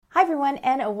everyone,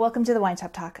 and welcome to the Wine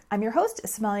Shop Talk. I'm your host,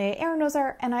 Sommelier Erin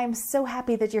Noser, and I'm so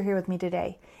happy that you're here with me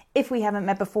today. If we haven't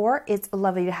met before, it's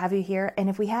lovely to have you here, and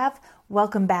if we have,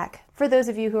 welcome back. For those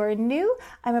of you who are new,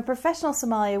 I'm a professional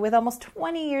sommelier with almost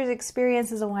 20 years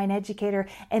experience as a wine educator,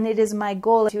 and it is my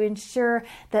goal to ensure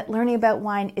that learning about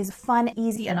wine is fun,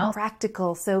 easy, and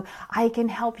practical, so I can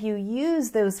help you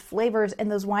use those flavors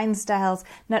and those wine styles,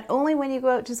 not only when you go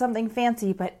out to something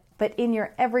fancy, but in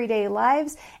your everyday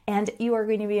lives, and you are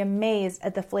going to be amazed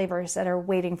at the flavors that are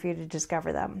waiting for you to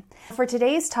discover them. For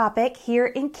today's topic, here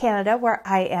in Canada, where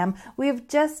I am, we have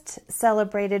just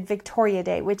celebrated Victoria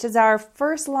Day, which is our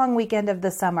first long weekend of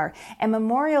the summer, and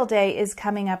Memorial Day is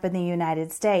coming up in the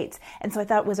United States. And so I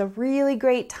thought it was a really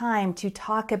great time to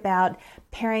talk about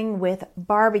pairing with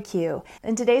barbecue.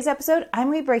 In today's episode, I'm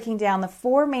going to be breaking down the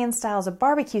 4 main styles of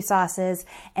barbecue sauces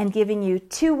and giving you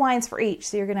 2 wines for each.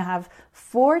 So you're going to have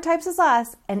 4 types of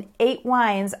sauce and 8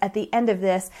 wines at the end of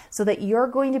this, so that you're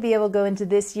going to be able to go into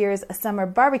this year's summer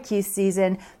barbecue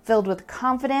season filled with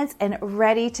confidence and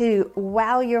ready to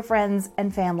wow your friends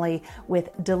and family with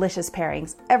delicious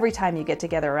pairings every time you get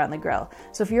together around the grill.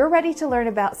 So if you're ready to learn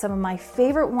about some of my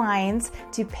favorite wines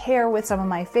to pair with some of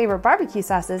my favorite barbecue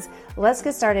sauces, let's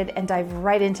get started and dive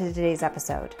right into today's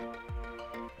episode.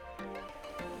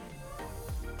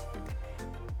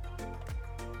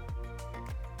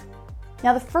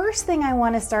 Now, the first thing I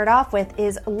want to start off with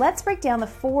is let's break down the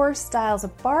 4 styles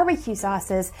of barbecue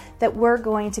sauces that we're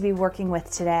going to be working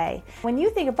with today. When you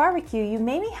think of barbecue, you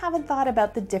maybe haven't thought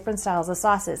about the different styles of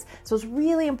sauces. So it's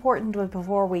really important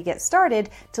before we get started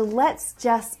to let's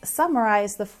just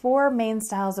summarize the 4 main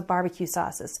styles of barbecue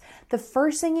sauces. The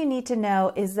first thing you need to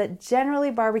know is that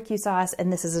generally barbecue sauce,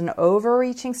 and this is an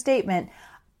overreaching statement,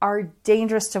 are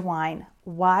dangerous to wine.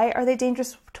 Why are they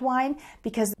dangerous to wine?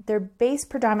 Because they're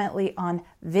based predominantly on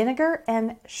vinegar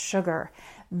and sugar.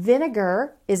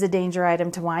 Vinegar is a danger item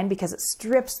to wine because it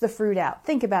strips the fruit out.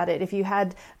 Think about it. If you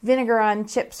had vinegar on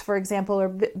chips, for example,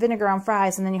 or vinegar on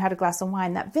fries, and then you had a glass of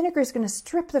wine, that vinegar is going to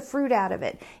strip the fruit out of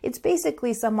it. It's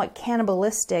basically somewhat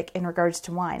cannibalistic in regards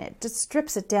to wine. It just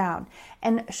strips it down.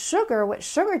 And sugar, what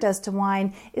sugar does to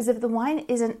wine is if the wine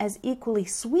isn't as equally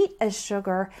sweet as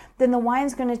sugar, then the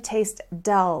wine's going to taste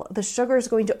dull. The sugar is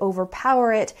going to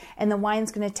overpower it, and the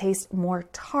wine's going to taste more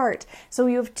tart. So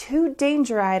you have 2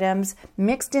 danger items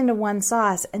mixed into one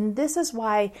sauce, and this is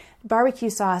why barbecue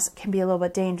sauce can be a little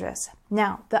bit dangerous.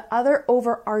 Now, the other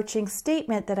overarching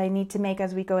statement that I need to make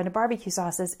as we go into barbecue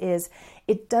sauces is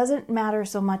it doesn't matter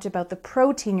so much about the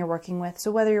protein you're working with.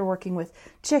 So whether you're working with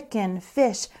chicken,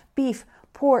 fish, beef,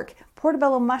 pork,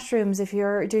 portobello mushrooms, if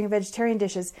you're doing vegetarian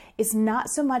dishes, it's not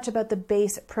so much about the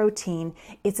base protein,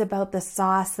 it's about the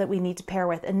sauce that we need to pair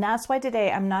with. And that's why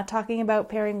today I'm not talking about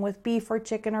pairing with beef or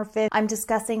chicken or fish. I'm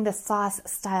discussing the sauce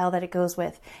style that it goes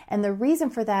with. And the reason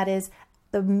for that is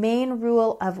the main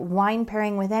rule of wine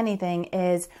pairing with anything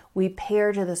is we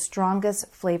pair to the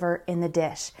strongest flavor in the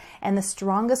dish. And the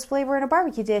strongest flavor in a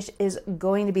barbecue dish is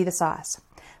going to be the sauce.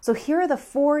 So here are the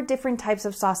 4 different types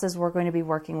of sauces we're going to be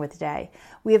working with today.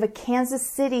 We have a Kansas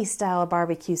City style of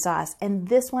barbecue sauce, and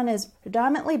this one is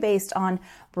predominantly based on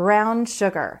brown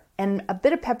sugar and a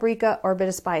bit of paprika or a bit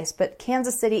of spice, but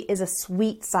Kansas City is a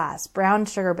sweet sauce, brown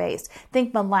sugar based.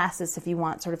 Think molasses if you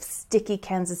want sort of sticky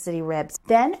Kansas City ribs.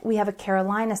 Then we have a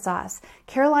Carolina sauce.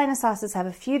 Carolina sauces have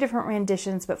a few different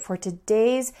renditions, but for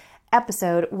today's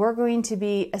episode, we're going to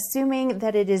be assuming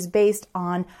that it is based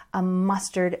on a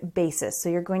mustard basis. So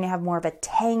you're going to have more of a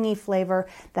tangy flavor.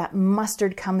 That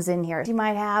mustard comes in here. You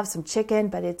might have some chicken,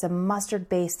 but it's a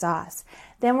mustard-based sauce.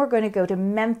 Then we're going to go to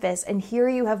Memphis, and here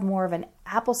you have more of an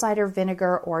apple cider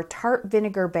vinegar or tart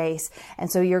vinegar base.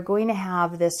 And so you're going to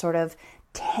have this sort of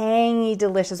tangy,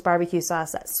 delicious barbecue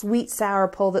sauce, that sweet sour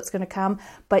pull that's going to come,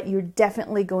 but you're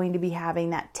definitely going to be having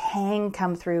that tang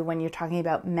come through when you're talking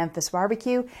about Memphis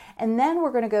barbecue. And then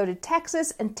we're going to go to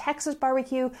Texas and Texas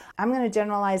barbecue. I'm going to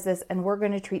generalize this, and we're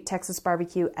going to treat Texas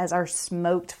barbecue as our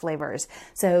smoked flavors.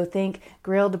 So think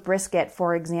grilled brisket,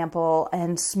 for example,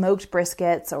 and smoked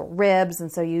briskets or ribs.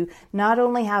 And so you not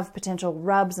only have potential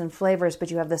rubs and flavors, but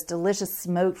you have this delicious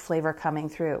smoked flavor coming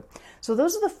through. So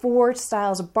those are the 4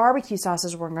 styles of barbecue sauces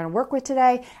we're going to work with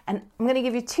today, and I'm going to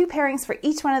give you 2 pairings for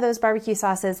each one of those barbecue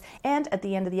sauces, and at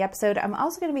the end of the episode I'm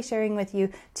also going to be sharing with you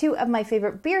 2 of my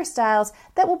favorite beer styles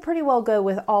that will pretty well go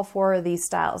with all 4 of these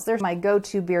styles. They're my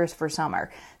go-to beers for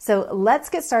summer. So let's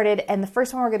get started, and the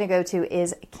first one we're going to go to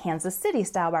is Kansas City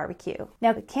style barbecue.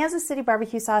 Now, the Kansas City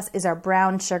barbecue sauce is our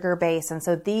brown sugar base, and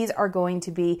so these are going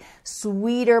to be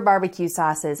sweeter barbecue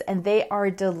sauces, and they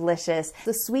are delicious.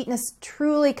 The sweetness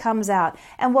truly comes out,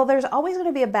 and while there's always going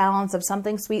to be a balance of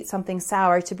something sweet, something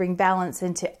sour to bring balance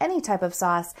into any type of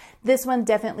sauce, this one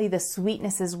definitely the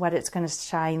sweetness is what it's going to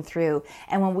shine through.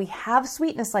 And when we have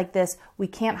sweetness like this, we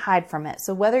can't hide from it.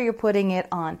 So whether you're putting it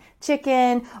on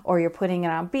chicken or you're putting it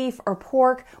on beef or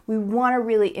pork, we want to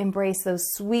really embrace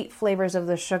those sweet flavors of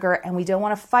the sugar, and we don't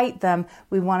want to fight them.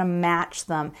 We want to match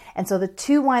them. And so the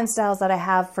two wine styles that I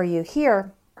have for you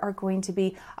here are going to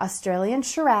be Australian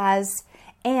Shiraz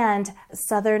and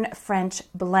Southern French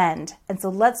blend. And so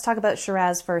let's talk about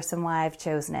Shiraz first and why I've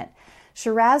chosen it.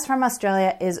 Shiraz from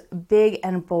Australia is big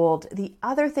and bold. The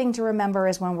other thing to remember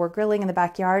is when we're grilling in the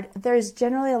backyard, there's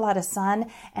generally a lot of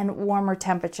sun and warmer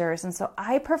temperatures. And so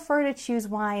I prefer to choose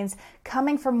wines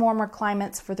coming from warmer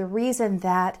climates for the reason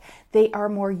that they are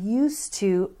more used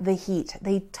to the heat.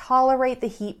 They tolerate the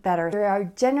heat better. They are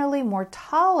generally more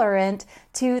tolerant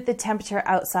to the temperature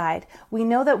outside. We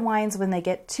know that wines, when they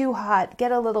get too hot,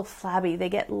 get a little flabby, they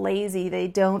get lazy, they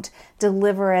don't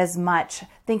deliver as much.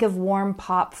 Think of warm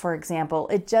pop, for example.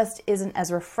 It just isn't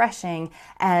as refreshing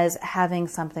as having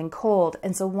something cold.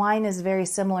 And so wine is very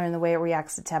similar in the way it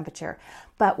reacts to temperature.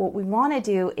 But what we want to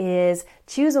do is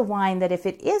choose a wine that if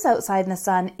it is outside in the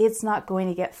sun, it's not going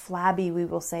to get flabby, we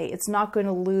will say. It's not going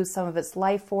to lose some of its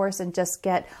life force and just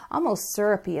get almost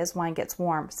syrupy as wine gets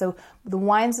warm. So the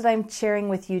wines that I'm sharing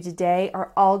with you today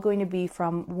are all going to be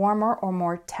from warmer or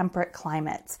more temperate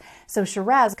climates. So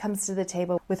Shiraz comes to the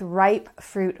table with ripe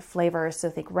fruit flavors. So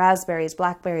think raspberries,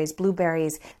 blackberries,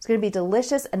 blueberries. It's going to be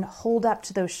delicious and hold up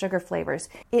to those sugar flavors.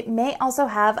 It may also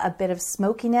have a bit of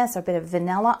smokiness, a bit of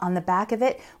vanilla on the back of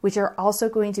it, which are also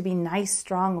going to be nice,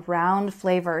 strong, round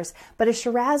flavors. But a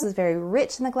Shiraz is very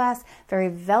rich in the glass, very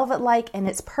velvet-like, and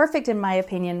it's perfect, in my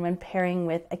opinion, when pairing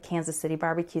with a Kansas City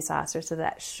barbecue sauce, or so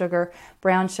that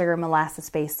brown sugar,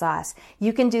 molasses-based sauce.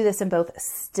 You can do this in both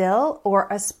still or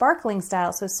a sparkling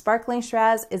style. So sparkling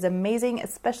Shiraz is amazing,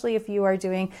 especially if you are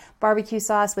doing barbecue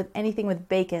sauce with anything with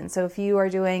bacon. So if you are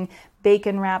doing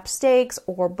bacon wrapped steaks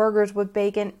or burgers with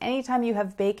bacon, anytime you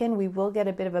have bacon, we will get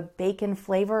a bit of a bacon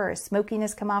flavor or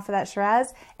smokiness come off of that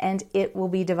Shiraz, and it will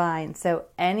be divine. So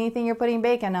anything you're putting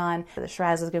bacon on, the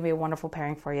Shiraz is going to be a wonderful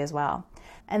pairing for you as well.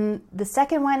 And the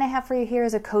second wine I have for you here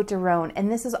is a Côte de Rhône,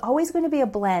 and this is always going to be a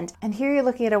blend. And here you're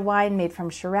looking at a wine made from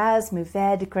Shiraz,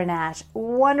 Mourvedre, Grenache.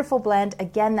 Wonderful blend.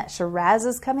 Again, that Shiraz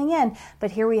is coming in,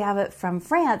 but here we have it from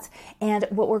France. And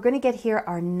what we're going to get here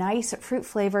are nice fruit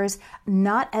flavors,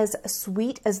 not as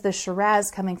sweet as the Shiraz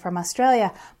coming from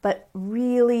Australia, but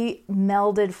really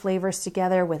melded flavors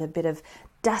together with a bit of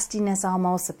dustiness,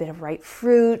 almost a bit of ripe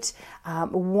fruit,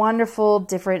 wonderful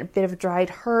different bit of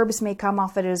dried herbs may come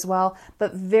off it as well,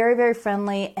 but very, very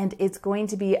friendly. And it's going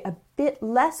to be a bit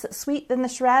less sweet than the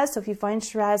Shiraz. So if you find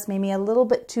Shiraz maybe a little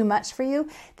bit too much for you,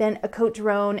 then a Côte de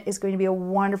Rhône is going to be a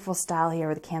wonderful style here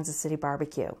with a Kansas City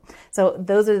barbecue. So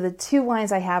those are the two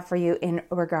wines I have for you in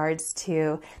regards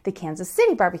to the Kansas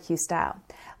City barbecue style.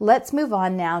 Let's move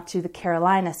on now to the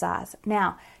Carolina sauce.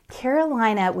 Now,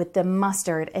 Carolina with the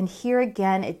mustard, and here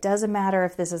again, it doesn't matter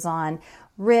if this is on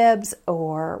ribs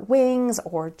or wings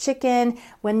or chicken.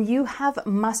 When you have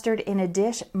mustard in a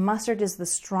dish, mustard is the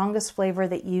strongest flavor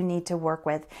that you need to work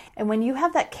with. And when you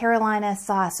have that Carolina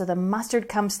sauce, so the mustard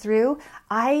comes through,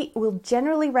 I will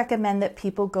generally recommend that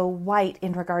people go white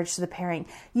in regards to the pairing.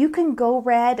 You can go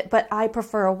red, but I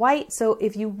prefer a white. So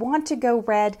if you want to go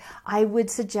red, I would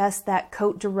suggest that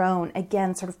Côte de Rhône.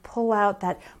 Again, sort of pull out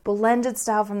that blended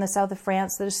style from the south of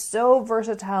France that is so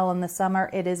versatile in the summer.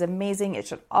 It is amazing. It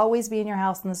should always be in your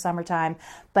house in the summertime.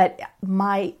 But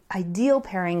my ideal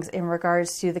pairings in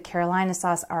regards to the Carolina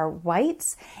sauce are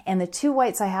whites. And the two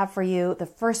whites I have for you, the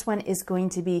first one is going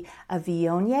to be a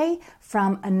Viognier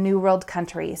from a New World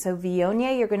country. So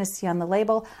Viognier, you're going to see on the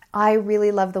label. I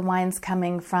really love the wines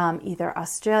coming from either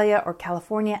Australia or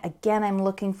California. Again, I'm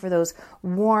looking for those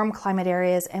warm climate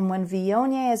areas. And when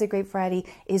Viognier as a grape variety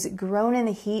is grown in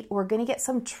the heat, we're going to get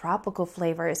some tropical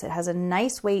flavors. It has a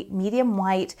nice weight, medium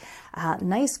white,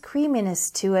 nice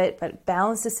creaminess to it, but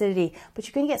balanced acidity. But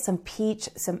you're going to get some peach,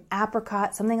 some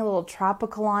apricot, something a little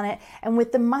tropical on it. And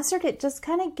with the mustard, it just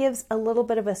kind of gives a little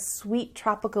bit of a sweet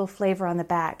tropical flavor on the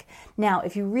back. Now,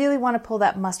 if you really want to pull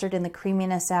that mustard and the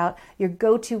creaminess out, your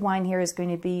go-to wine here is going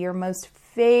to be your most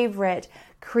favorite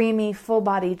creamy,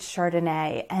 full-bodied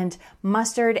Chardonnay. And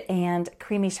mustard and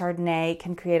creamy Chardonnay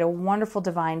can create a wonderful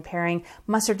divine pairing.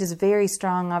 Mustard is very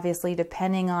strong, obviously,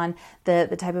 depending on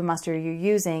the type of mustard you're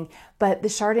using. But the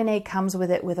Chardonnay comes with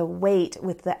it with a weight,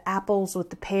 with the apples, with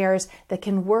the pears that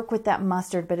can work with that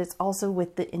mustard, but it's also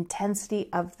with the intensity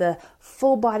of the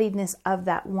full-bodiedness of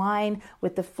that wine,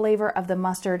 with the flavor of the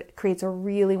mustard, creates a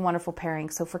really wonderful pairing.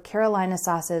 So for Carolina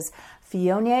sauces,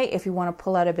 Viognier, if you want to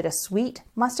pull out a bit of sweet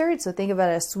mustard, so think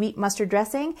about a sweet mustard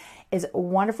dressing, is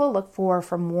wonderful. Look for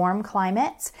from warm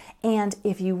climates. And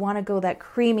if you want to go that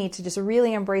creamy to just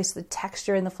really embrace the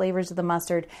texture and the flavors of the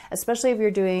mustard, especially if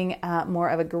you're doing more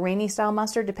of a grainy style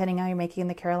mustard, depending on how you're making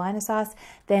the Carolina sauce,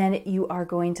 then you are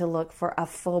going to look for a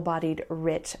full-bodied,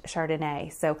 rich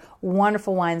Chardonnay. So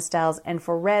wonderful wine styles. And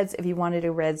for reds, if you want to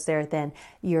do reds there, then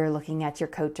you're looking at your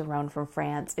Côte de Rhône from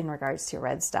France in regards to your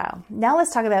red style. Now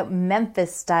let's talk about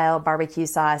Memphis style barbecue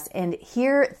sauce. And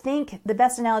here, think the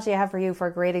best analogy I have for you for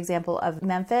a great example of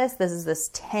Memphis. This is this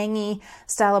tangy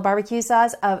style of barbecue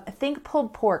sauce of think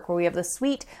pulled pork, where we have the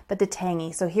sweet but the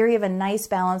tangy. So here you have a nice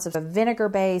balance of a vinegar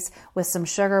base with some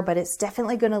sugar, but it's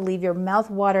definitely going to leave your mouth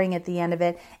watering at the end of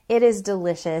it. It is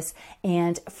delicious.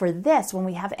 And for this, when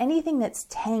we have anything that's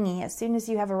tangy, as soon as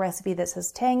you have a recipe that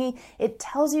says tangy, it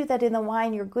tells you that in the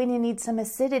wine you're going to need some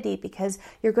acidity because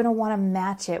you're going to want to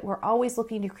match it. We're always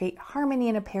looking to create harmony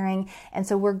in a pairing, and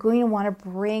so we're going to want to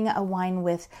bring a wine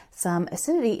with some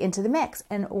acidity into the mix.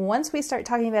 And once we start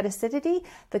talking about acidity,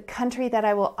 the country that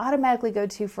I will automatically go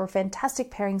to for fantastic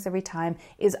pairings every time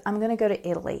is I'm going to go to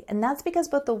Italy. And that's because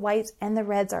both the whites and the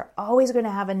reds are always going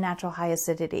to have a natural high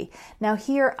acidity. Now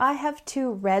here I have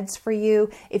two reds for you.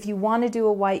 If you want to do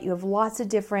a white, you have lots of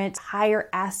different higher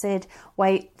acid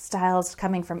white styles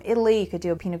coming from Italy. You could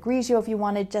do a Pinot Grigio if you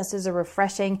wanted, just as a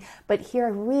refreshing. But here I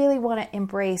really want to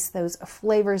embrace those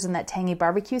flavors in that tangy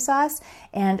barbecue sauce.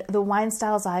 And the wine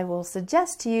styles I will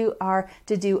suggest to you are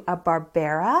to do a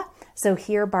Barbera. So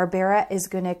here Barbera is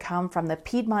going to come from the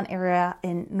Piedmont area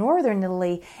in northern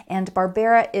Italy, and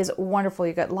Barbera is wonderful.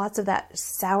 You got lots of that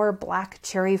sour black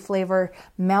cherry flavor,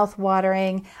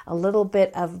 mouth-watering, a little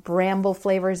bit of bramble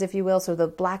flavors, if you will, so the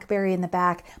blackberry in the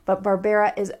back. But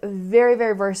Barbera is very,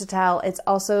 very versatile. It's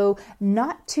also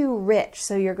not too rich,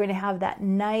 so you're going to have that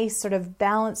nice sort of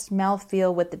balanced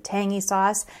mouthfeel with the tangy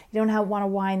sauce. You don't want a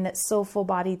wine that's so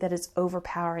full-bodied that it's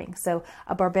overpowering. So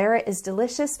a Barbera is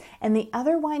delicious, and the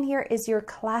other wine here is your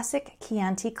classic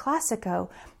Chianti Classico.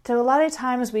 So a lot of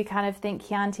times we kind of think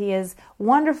Chianti is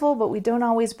wonderful, but we don't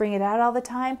always bring it out all the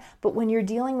time. But when you're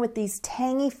dealing with these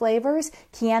tangy flavors,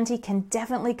 Chianti can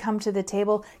definitely come to the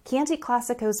table. Chianti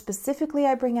Classico specifically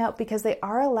I bring out because they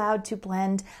are allowed to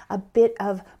blend a bit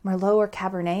of Merlot or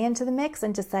Cabernet into the mix,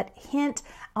 and just that hint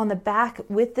on the back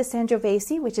with the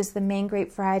Sangiovese, which is the main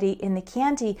grape variety in the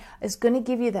Chianti, is going to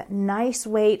give you that nice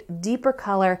weight, deeper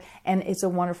color, and it's a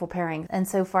wonderful pairing. And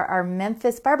so for our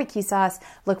Memphis barbecue sauce,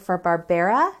 look for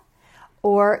Barbera,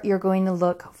 or you're going to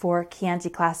look for Chianti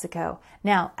Classico.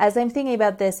 Now, as I'm thinking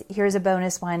about this, here's a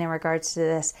bonus wine in regards to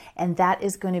this, and that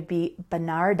is going to be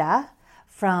Bonarda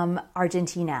from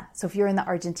Argentina. So if you're in the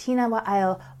Argentina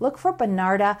aisle, look for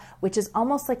Bonarda, which is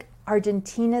almost like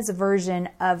Argentina's version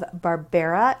of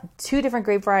Barbera. Two different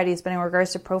grape varieties, but in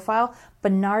regards to profile,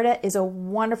 Bonarda is a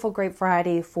wonderful grape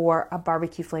variety for a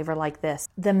barbecue flavor like this.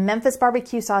 The Memphis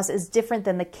barbecue sauce is different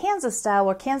than the Kansas style,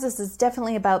 where Kansas is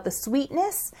definitely about the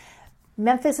sweetness.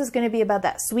 Memphis is going to be about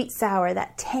that sweet sour,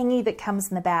 that tangy that comes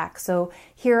in the back. So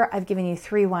here I've given you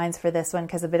 3 wines for this one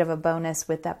because a bit of a bonus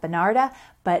with that Bonarda,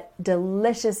 but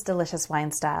delicious, delicious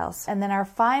wine styles. And then our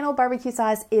final barbecue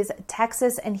sauce is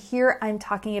Texas, and here I'm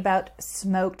talking about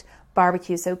smoked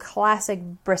barbecue. So classic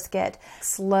brisket,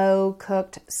 slow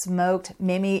cooked, smoked.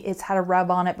 Maybe it's had a rub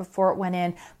on it before it went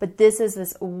in, but this is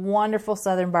this wonderful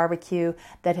southern barbecue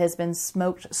that has been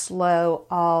smoked slow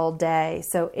all day.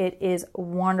 So it is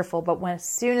wonderful. But as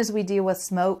soon as we deal with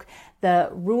smoke, the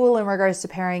rule in regards to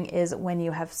pairing is when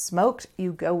you have smoked,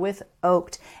 you go with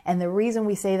oaked. And the reason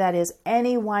we say that is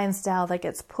any wine style that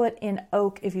gets put in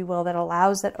oak, if you will, that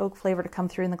allows that oak flavor to come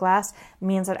through in the glass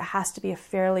means that it has to be a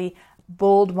fairly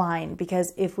bold wine,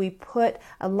 because if we put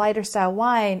a lighter style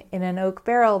wine in an oak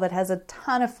barrel that has a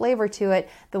ton of flavor to it,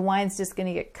 the wine's just going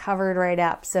to get covered right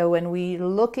up. So when we're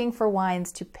looking for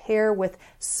wines to pair with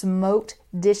smoked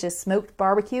dishes, smoked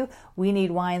barbecue, we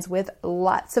need wines with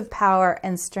lots of power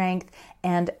and strength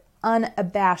and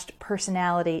unabashed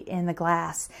personality in the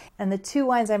glass. And the 2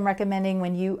 wines I'm recommending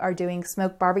when you are doing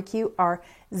smoked barbecue are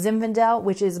Zinfandel,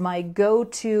 which is my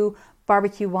go-to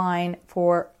barbecue wine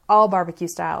for all barbecue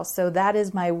styles. So that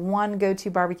is my one go-to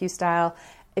barbecue style.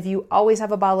 If you always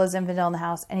have a bottle of Zinfandel in the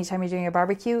house, anytime you're doing a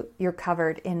barbecue, you're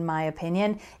covered, in my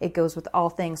opinion. It goes with all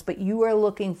things, but you are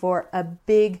looking for a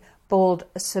big, bold,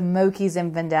 smoky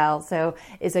Zinfandel. So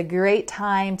it's a great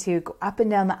time to go up and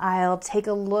down the aisle, take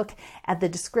a look at the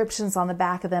descriptions on the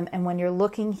back of them. And when you're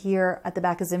looking here at the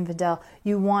back of Zinfandel,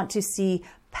 you want to see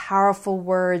powerful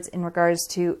words in regards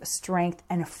to strength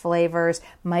and flavors,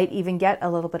 might even get a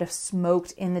little bit of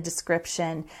smoked in the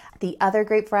description. The other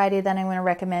great variety that I'm going to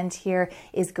recommend here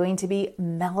is going to be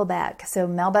Malbec. So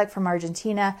Malbec from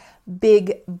Argentina,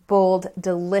 big, bold,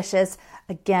 delicious.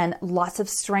 Again, lots of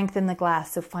strength in the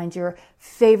glass. So find your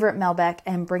favorite Malbec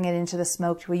and bring it into the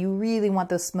smoked where you really want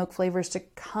those smoke flavors to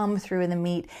come through in the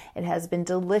meat. It has been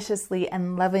deliciously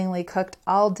and lovingly cooked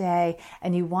all day,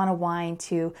 and you want a wine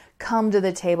to come to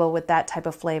the table with that type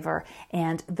of flavor,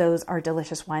 and those are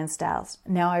delicious wine styles.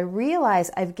 Now, I realize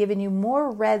I've given you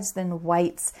more reds than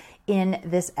whites in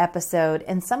this episode,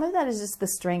 and some of that is just the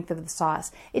strength of the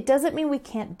sauce. It doesn't mean we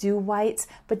can't do whites,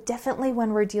 but definitely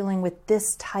when we're dealing with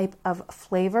this type of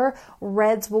flavor,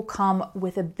 reds will come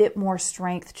with a bit more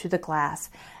strength to the glass.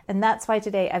 And that's why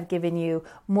today I've given you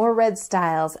more red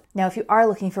styles. Now, if you are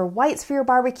looking for whites for your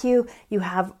barbecue, you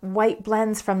have white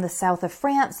blends from the south of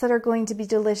France that are going to be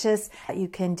delicious. You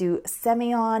can do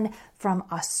Semillon from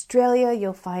Australia.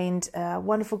 You'll find a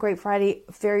wonderful grape variety,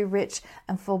 very rich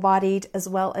and full-bodied, as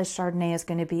well as Chardonnay is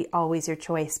going to be always your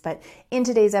choice. But in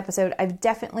today's episode, I've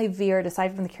definitely veered,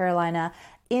 aside from the Carolina,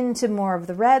 into more of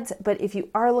the reds. But if you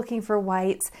are looking for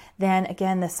whites, then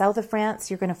again, the south of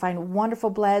France, you're going to find wonderful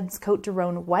blends, Côte de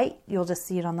Rhône white. You'll just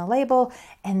see it on the label.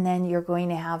 And then you're going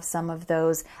to have some of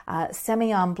those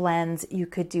Semillon blends you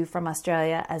could do from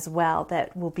Australia as well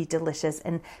that will be delicious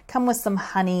and come with some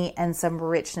honey and some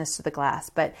richness to the glass.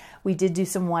 But we did do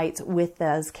some whites with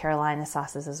those Carolina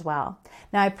sauces as well.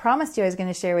 Now, I promised you I was going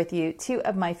to share with you two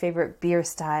of my favorite beer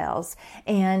styles.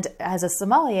 And as a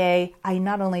sommelier, I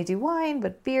not only do wine,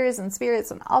 but beers and spirits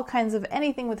and all kinds of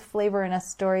anything with flavor and a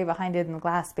story behind it in the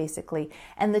glass, basically.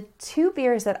 And the two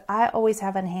beers that I always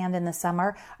have on hand in the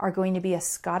summer are going to be a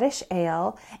Scottish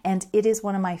ale, and it is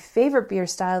one of my favorite beer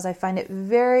styles. I find it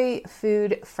very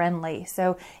food friendly.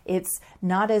 So it's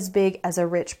not as big as a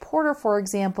rich porter, for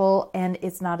example, and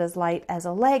it's not as light as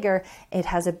a lager. It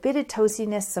has a bit of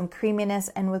toastiness, some creaminess,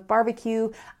 and with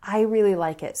barbecue, I really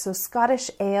like it. So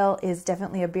Scottish ale is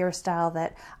definitely a beer style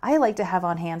that I like to have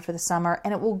on hand for the summer,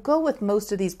 and it will go with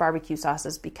most of these barbecue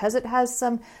sauces because it has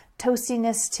some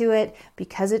toastiness to it,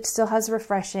 because it still has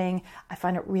refreshing. I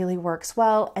find it really works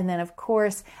well. And then of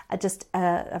course, just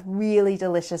a really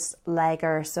delicious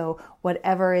lager. So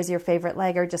whatever is your favorite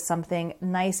lager, just something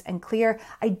nice and clear.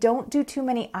 I don't do too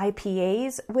many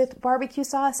IPAs with barbecue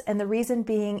sauce. And the reason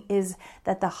being is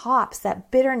that the hops, that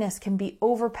bitterness can be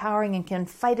overpowering and can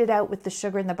fight it out with the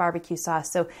sugar in the barbecue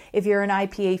sauce. So if you're an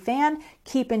IPA fan,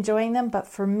 keep enjoying them. But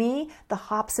for me, the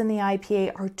hops in the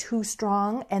IPA are too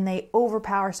strong and they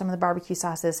overpower some of the barbecue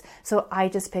sauces. So I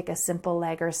just pick a simple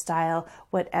lager style,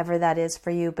 whatever that is for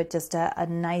you, but just a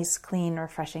nice, clean,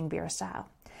 refreshing beer style.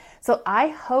 So I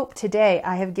hope today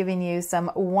I have given you some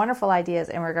wonderful ideas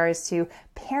in regards to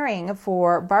pairing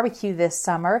for barbecue this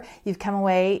summer. You've come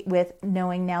away with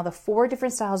knowing now the 4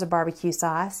 different styles of barbecue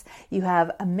sauce. You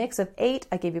have a mix of 8.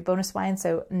 I gave you bonus wine,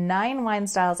 so 9 wine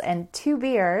styles and 2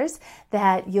 beers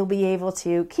that you'll be able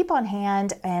to keep on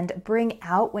hand and bring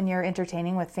out when you're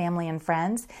entertaining with family and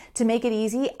friends. To make it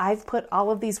easy, I've put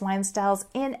all of these wine styles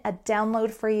in a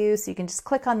download for you, so you can just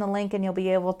click on the link and you'll be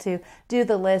able to do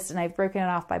the list, and I've broken it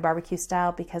off by barbecue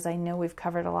style because I know we've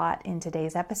covered a lot in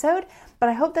today's episode, but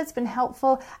I hope that's been helpful.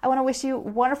 I want to wish you a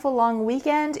wonderful long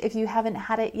weekend if you haven't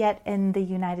had it yet in the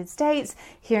United States.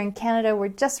 Here in Canada, we're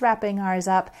just wrapping ours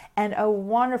up, and a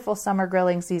wonderful summer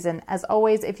grilling season. As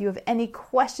always, if you have any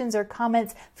questions or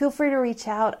comments, feel free to reach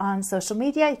out on social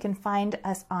media. You can find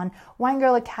us on Wine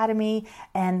Girl Academy,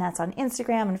 and that's on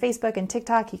Instagram and Facebook and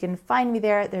TikTok. You can find me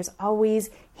there. There's always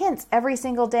hints every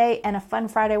single day and a fun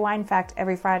Friday wine fact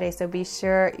every Friday, so be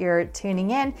sure you're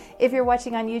tuning in. If you're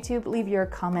watching on YouTube, leave your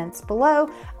comments below.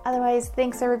 Otherwise,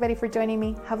 thanks everybody for joining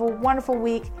me. Have a wonderful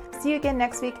week. See you again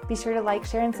next week. Be sure to like,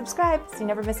 share, and subscribe so you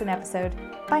never miss an episode.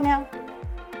 Bye now.